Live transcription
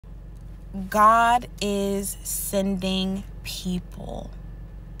God is sending people.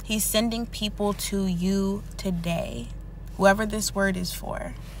 He's sending people to you today, whoever this word is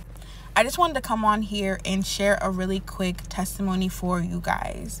for. I just wanted to come on here and share a really quick testimony for you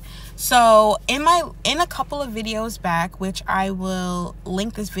guys. So in a couple of videos back, which I will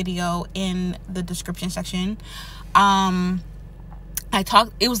link this video in the description section,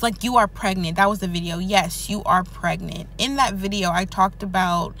 it was like, you are pregnant. That was the video. Yes, you are pregnant. In that video, I talked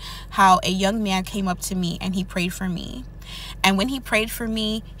about how a young man came up to me and he prayed for me. And when he prayed for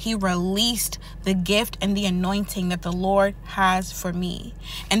me, he released the gift and the anointing that the Lord has for me.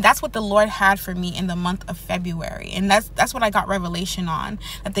 And that's what the Lord had for me in the month of February. And that's what I got revelation on.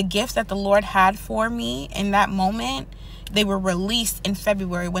 That the gifts that the Lord had for me in that moment, they were released in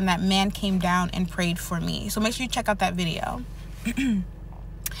February when that man came down and prayed for me. So make sure you check out that video. In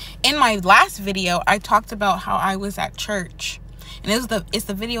my last video, I talked about how I was at church. And it's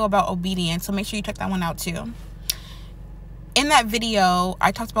the video about obedience. So make sure you check that one out too. In that video,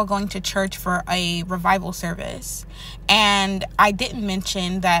 I talked about going to church for a revival service. And I didn't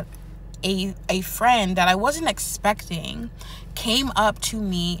mention that a friend that I wasn't expecting came up to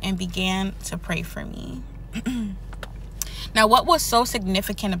me and began to pray for me. Now, what was so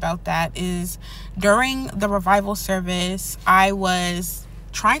significant about that is during the revival service, I was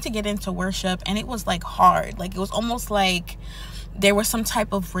trying to get into worship, and it was like hard. Like, it was almost like there was some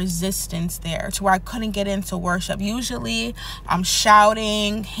type of resistance there to where I couldn't get into worship. Usually I'm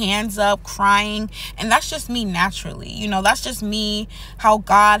shouting, hands up, crying, and that's just me naturally. You know, that's just me, how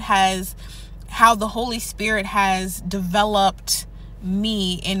the Holy Spirit has developed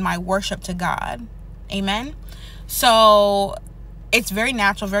me in my worship to God. Amen. So it's very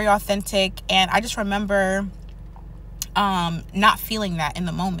natural, very authentic. And I just remember not feeling that in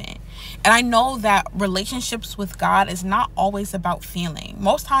the moment. And I know that relationships with God is not always about feeling.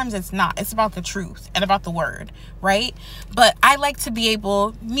 Most times it's not. It's about the truth and about the word, right? But I like to be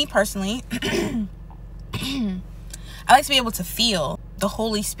able, me personally, I like to be able to feel the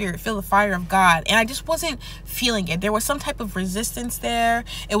Holy Spirit, feel the fire of God. And I just wasn't feeling it. There was some type of resistance there.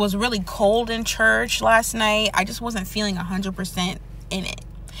 It was really cold in church last night. I just wasn't feeling 100% in it.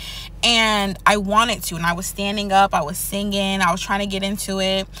 And I wanted to, and I was standing up, I was singing, I was trying to get into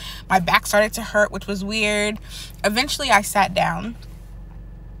it. My back started to hurt, which was weird. Eventually I sat down,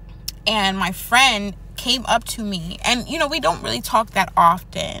 and my friend came up to me, and you know, we don't really talk that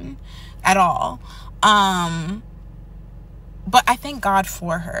often at all. But I thank God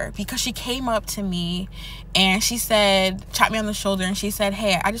for her, because she came up to me and she said, tapped me on the shoulder, and she said,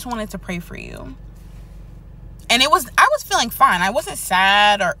 "Hey, I just wanted to pray for you." And I was feeling fine. I wasn't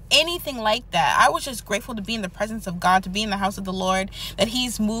sad or anything like that. I was just grateful to be in the presence of God, to be in the house of the Lord, that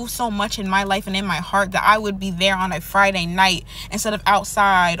he's moved so much in my life and in my heart that I would be there on a Friday night instead of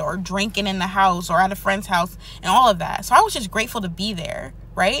outside or drinking in the house or at a friend's house and all of that. So I was just grateful to be there,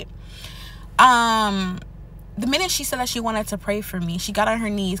 right? The minute she said that she wanted to pray for me, she got on her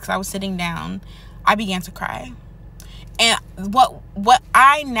knees because I was sitting down. I began to cry. And what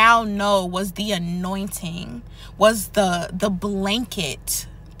I now know was the anointing, was the blanket,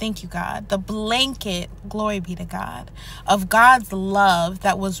 thank you, God, the blanket, glory be to God, of God's love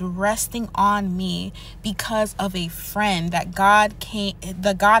that was resting on me because of a friend that God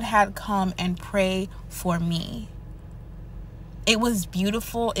had come and pray for me. It was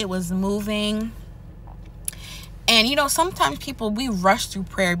beautiful. It was moving. And, you know, sometimes we rush through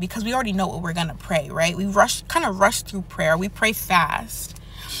prayer because we already know what we're going to pray, right? We kind of rush through prayer. We pray fast.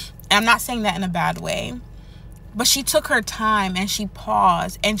 And I'm not saying that in a bad way. But she took her time and she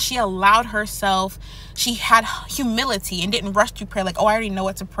paused and she allowed herself. She had humility and didn't rush through prayer like, oh, I already know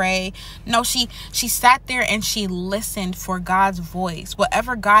what to pray. No, she sat there and she listened for God's voice,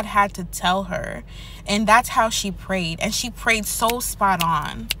 whatever God had to tell her. And that's how she prayed. And she prayed so spot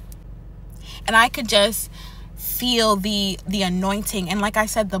on. And I could just feel the anointing, and like I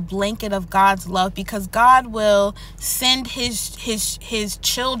said, the blanket of God's love, because God will send his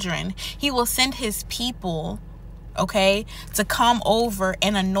children, he will send his people, okay, to come over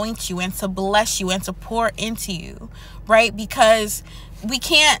and anoint you and to bless you and to pour into you, right? Because we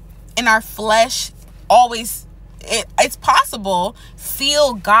can't in our flesh always, it's possible,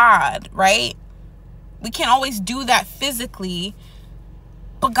 feel God, right? We can't always do that physically,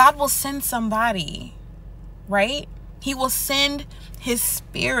 but God will send somebody, right? He will send his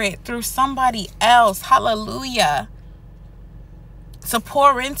spirit through somebody else, hallelujah, to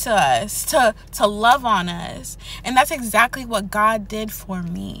pour into us, to love on us. And that's exactly what God did for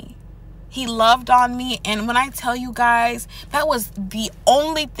me. He loved on me. And when I tell you guys, that was the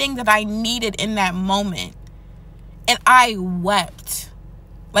only thing that I needed in that moment. And I wept.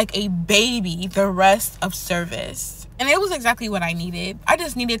 like a baby the rest of service. And it was exactly what I needed. I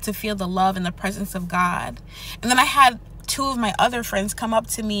just needed to feel the love and the presence of God. And then I had two of my other friends come up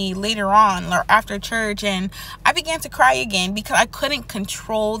to me later on or after church, and I began to cry again because I couldn't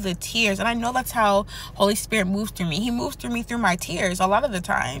control the tears. And I know that's how Holy Spirit moves through me. He moves through me through my tears a lot of the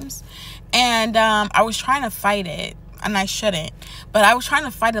times. And I was trying to fight it, and I shouldn't, but I was trying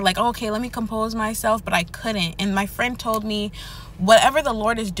to fight it like, okay, let me compose myself, but I couldn't. And my friend told me, whatever the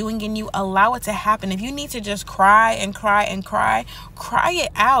Lord is doing in you, allow it to happen. If you need to just cry and cry and cry it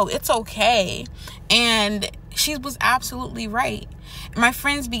out. It's okay. And she was absolutely right. And my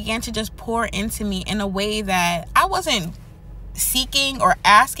friends began to just pour into me in a way that I wasn't seeking or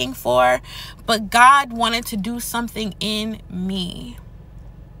asking for, but God wanted to do something in me.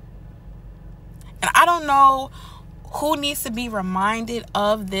 And I don't know who needs to be reminded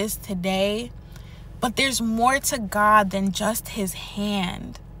of this today, but there's more to God than just his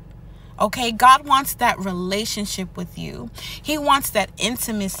hand. Okay, God wants that relationship with you. He wants that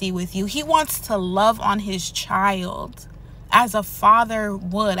intimacy with you. He wants to love on his child as a father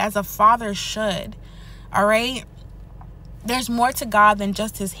would, as a father should. All right? There's more to God than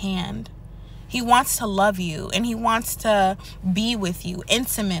just his hand. He wants to love you, and he wants to be with you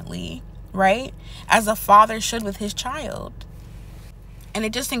intimately, right? As a father should with his child. And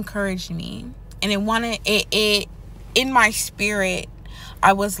it just encouraged me. And it in my spirit,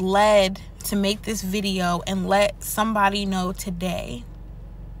 I was led to make this video and let somebody know today,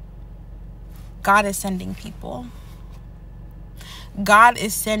 God is sending people. God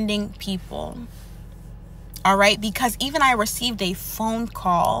is sending people. All right? Because even I received a phone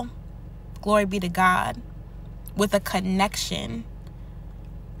call, glory be to God, with a connection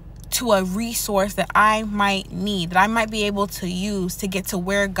to a resource that I might need, that I might be able to use to get to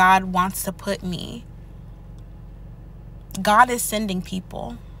where God wants to put me. God is sending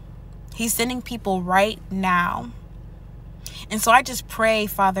people. He's sending people right now. And so I just pray,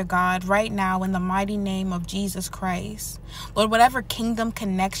 Father God, right now in the mighty name of Jesus Christ, Lord, whatever kingdom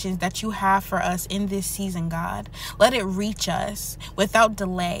connections that you have for us in this season, God, let it reach us without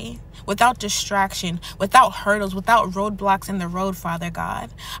delay, without distraction, without hurdles, without roadblocks in the road, Father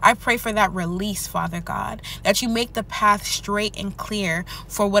God. I pray for that release, Father God, that you make the path straight and clear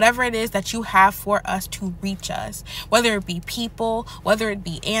for whatever it is that you have for us to reach us, whether it be people, whether it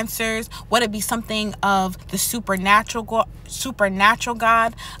be answers, whether it be something of the supernatural,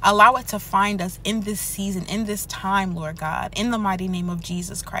 God. Allow it to find us in this season, in this time, Lord God, in the mighty name of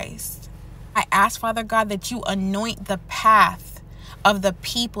Jesus Christ. I ask, Father God, that you anoint the path of the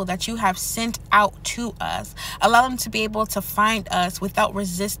people that you have sent out to us. Allow them to be able to find us without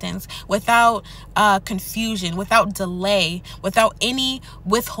resistance, without confusion, without delay, without any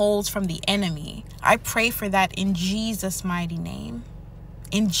withholds from the enemy. I pray for that in Jesus' mighty name.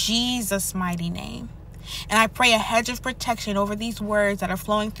 In Jesus' mighty name. And I pray a hedge of protection over these words that are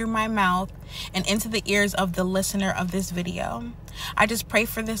flowing through my mouth and into the ears of the listener of this video. I just pray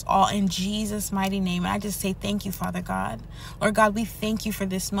for this all in Jesus' mighty name. And I just say thank you, Father God. Lord God, we thank you for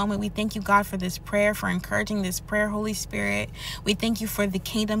this moment. We thank you, God, for this prayer, for encouraging this prayer, Holy Spirit. We thank you for the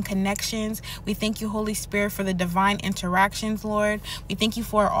kingdom connections. We thank you, Holy Spirit, for the divine interactions, Lord. We thank you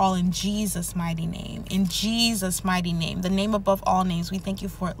for it all in Jesus' mighty name. In Jesus' mighty name, the name above all names. We thank you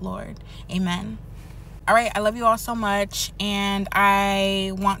for it, Lord. Amen. All right, I love you all so much, and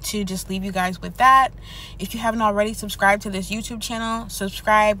I want to just leave you guys with that. If you haven't already subscribed to this YouTube channel,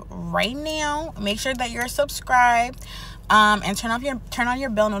 subscribe right now. Make sure that you're subscribed. And turn on your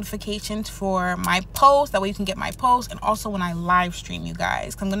bell notifications for my posts. That way you can get my posts, and also when I live stream, you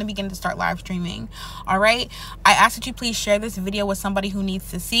guys, because I'm going to begin to start live streaming. All right, I ask that you please share this video with somebody who needs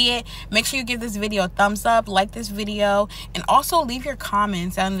to see it. Make sure you give this video a thumbs up, like this video, and also leave your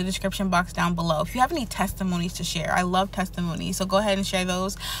comments down in the description box down below if you have any testimonies to share. I love testimonies, so go ahead and share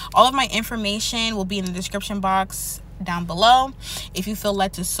those. All of my information will be in the description box down below. If you feel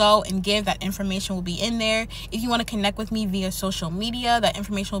led to sow and give, that information will be in there. If you want to connect with me via social media, that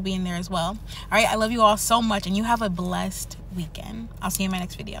information will be in there as well. All right, I love you all so much, and you have a blessed weekend. I'll see you in my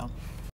next video.